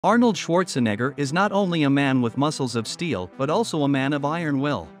Arnold Schwarzenegger is not only a man with muscles of steel but also a man of iron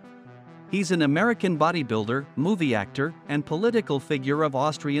will. He's an American bodybuilder, movie actor, and political figure of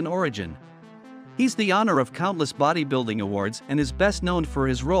Austrian origin. He's the honor of countless bodybuilding awards and is best known for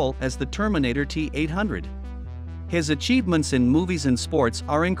his role as the Terminator T-800. His achievements in movies and sports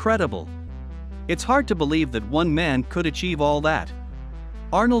are incredible. It's hard to believe that one man could achieve all that.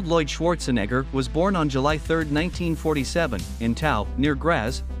 Arnold Lloyd Schwarzenegger was born on July 3, 1947, in Tau, near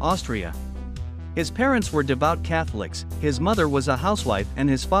Graz, Austria. His parents were devout Catholics, his mother was a housewife and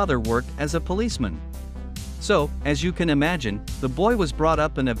his father worked as a policeman. So, as you can imagine, the boy was brought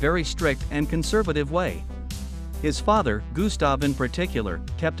up in a very strict and conservative way. His father, Gustav in particular,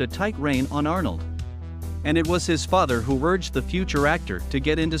 kept a tight rein on Arnold. And it was his father who urged the future actor to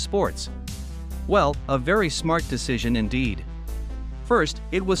get into sports. Well, a very smart decision indeed. First,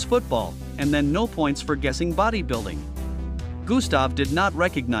 it was football, and then no points for guessing bodybuilding. Gustav did not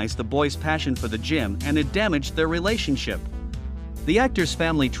recognize the boy's passion for the gym and it damaged their relationship. The actor's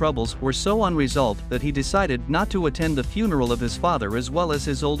family troubles were so unresolved that he decided not to attend the funeral of his father as well as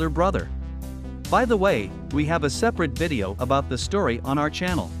his older brother. By the way, we have a separate video about the story on our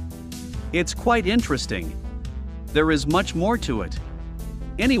channel. It's quite interesting. There is much more to it.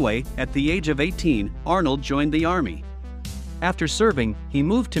 Anyway, at the age of 18, Arnold joined the army. After serving, he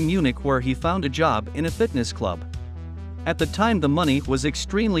moved to Munich where he found a job in a fitness club. At the time the money was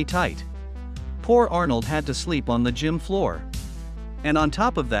extremely tight. Poor Arnold had to sleep on the gym floor. And on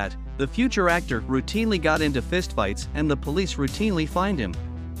top of that, the future actor routinely got into fistfights and the police routinely fined him.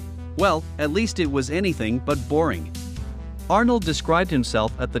 Well, at least it was anything but boring. Arnold described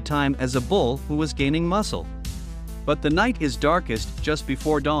himself at the time as a bull who was gaining muscle. But the night is darkest just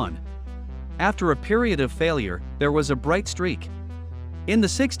before dawn. After a period of failure, there was a bright streak. In the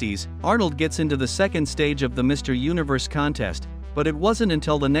 60s, Arnold gets into the second stage of the Mr. Universe contest, but it wasn't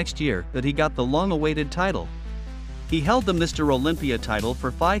until the next year that he got the long-awaited title. He held the Mr. Olympia title for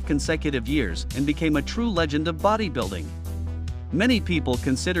 5 consecutive years and became a true legend of bodybuilding. Many people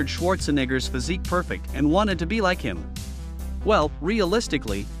considered Schwarzenegger's physique perfect and wanted to be like him. Well,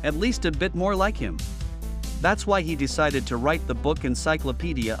 realistically, at least a bit more like him. That's why he decided to write the book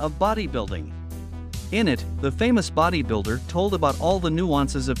Encyclopedia of Bodybuilding. In it, the famous bodybuilder told about all the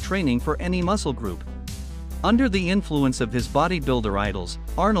nuances of training for any muscle group. Under the influence of his bodybuilder idols,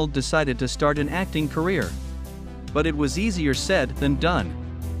 Arnold decided to start an acting career. But it was easier said than done.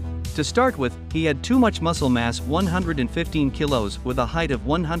 To start with, he had too much muscle mass, 115 kilos with a height of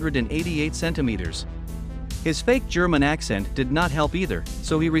 188 centimeters. His fake German accent did not help either,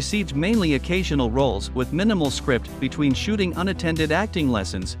 so he received mainly occasional roles with minimal script between shooting unattended acting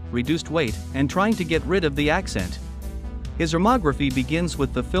lessons, reduced weight, and trying to get rid of the accent. His filmography begins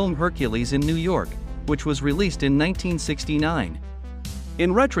with the film Hercules in New York, which was released in 1969.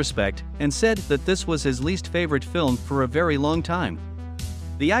 In retrospect, and said that this was his least favorite film for a very long time.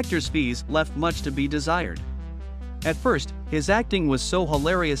 The actor's fees left much to be desired. At first, his acting was so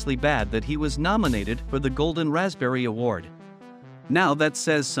hilariously bad that he was nominated for the Golden Raspberry Award. Now that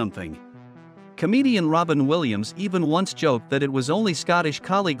says something. Comedian Robin Williams even once joked that it was only Scottish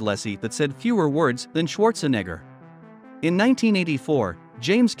colleague Leslie that said fewer words than Schwarzenegger. In 1984,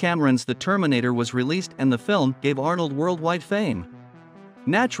 James Cameron's The Terminator was released and the film gave Arnold worldwide fame.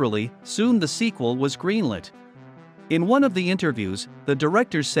 Naturally, soon the sequel was greenlit. In one of the interviews, the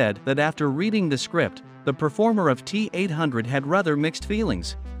director said that after reading the script, the performer of T-800 had rather mixed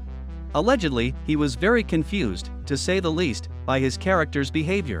feelings. Allegedly, he was very confused, to say the least, by his character's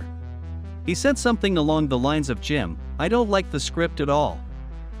behavior. He said something along the lines of, "Jim, I don't like the script at all.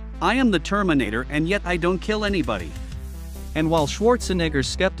 I am the Terminator and yet I don't kill anybody." And while Schwarzenegger's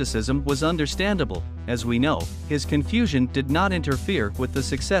skepticism was understandable, as we know, his confusion did not interfere with the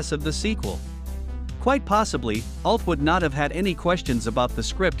success of the sequel. Quite possibly, Alt would not have had any questions about the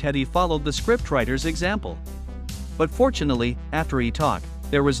script had he followed the scriptwriter's example. But fortunately, after he talked,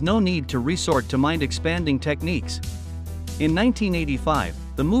 there was no need to resort to mind-expanding techniques. In 1985,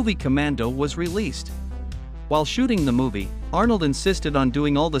 the movie Commando was released. While shooting the movie, Arnold insisted on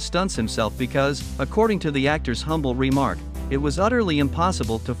doing all the stunts himself because, according to the actor's humble remark, it was utterly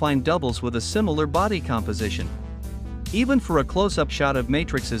impossible to find doubles with a similar body composition. Even for a close-up shot of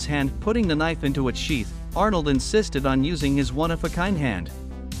Matrix's hand putting the knife into its sheath, Arnold insisted on using his one-of-a-kind hand.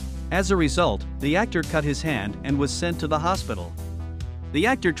 As a result, the actor cut his hand and was sent to the hospital. The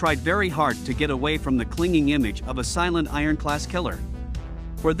actor tried very hard to get away from the clinging image of a silent ironclad killer.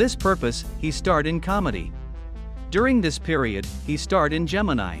 For this purpose, he starred in comedy. During this period, he starred in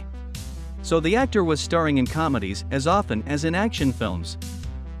Gemini. So the actor was starring in comedies as often as in action films.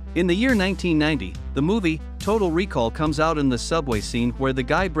 In the year 1990, the movie Total Recall comes out in the subway scene where the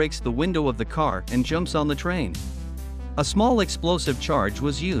guy breaks the window of the car and jumps on the train. A small explosive charge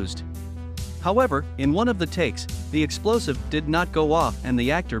was used. However, in one of the takes, the explosive did not go off and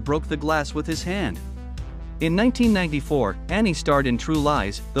the actor broke the glass with his hand. In 1994, Annie starred in True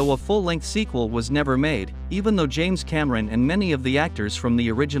Lies, though a full-length sequel was never made, even though James Cameron and many of the actors from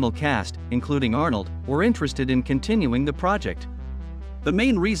the original cast, including Arnold, were interested in continuing the project. The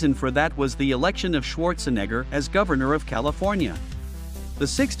main reason for that was the election of Schwarzenegger as governor of California. The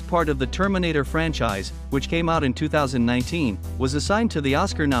sixth part of the Terminator franchise, which came out in 2019, was assigned to the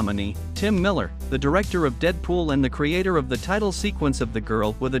Oscar nominee, Tim Miller, the director of Deadpool and the creator of the title sequence of The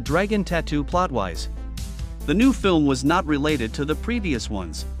Girl with a Dragon Tattoo plotwise. The new film was not related to the previous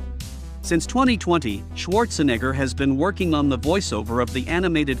ones. Since 2020, Schwarzenegger has been working on the voiceover of the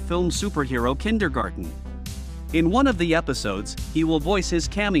animated film superhero Kindergarten. In one of the episodes, he will voice his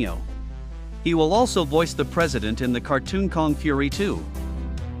cameo. He will also voice the president in the cartoon Kung Fury 2.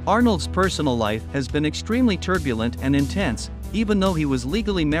 Arnold's personal life has been extremely turbulent and intense, even though he was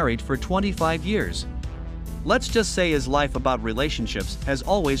legally married for 25 years. Let's just say his life about relationships has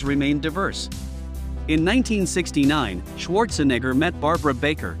always remained diverse. In 1969, Schwarzenegger met Barbara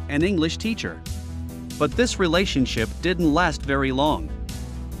Baker, an English teacher. But this relationship didn't last very long.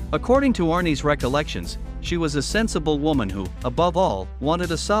 According to Arnie's recollections, she was a sensible woman who, above all,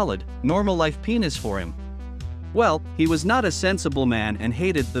 wanted a solid, normal-life penis for him. Well, he was not a sensible man and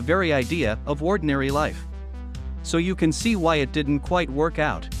hated the very idea of ordinary life. So you can see why it didn't quite work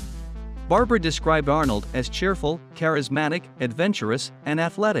out. Barbara described Arnold as cheerful, charismatic, adventurous, and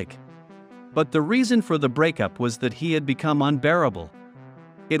athletic. But the reason for the breakup was that he had become unbearable.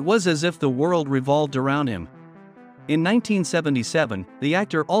 It was as if the world revolved around him. In 1977, the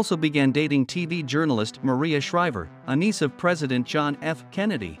actor also began dating TV journalist Maria Shriver, a niece of President John F.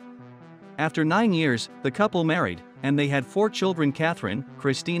 Kennedy. After 9 years, the couple married, and they had 4 children: Catherine,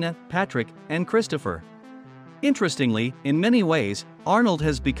 Christina, Patrick, and Christopher. Interestingly, in many ways, Arnold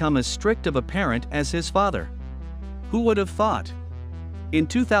has become as strict of a parent as his father. Who would have thought? In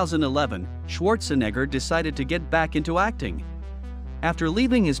 2011, Schwarzenegger decided to get back into acting. After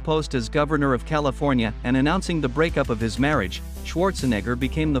leaving his post as governor of California and announcing the breakup of his marriage, Schwarzenegger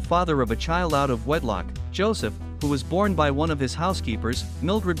became the father of a child out of wedlock, Joseph, who was born by one of his housekeepers,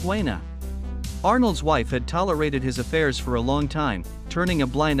 Mildred Buena. Arnold's wife had tolerated his affairs for a long time, turning a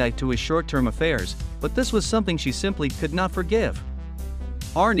blind eye to his short-term affairs, but this was something she simply could not forgive.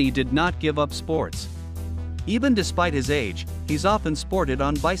 Arnie did not give up sports. Even despite his age, he's often sported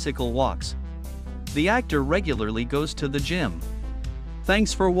on bicycle walks. The actor regularly goes to the gym.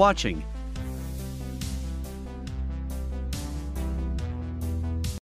 Thanks for watching.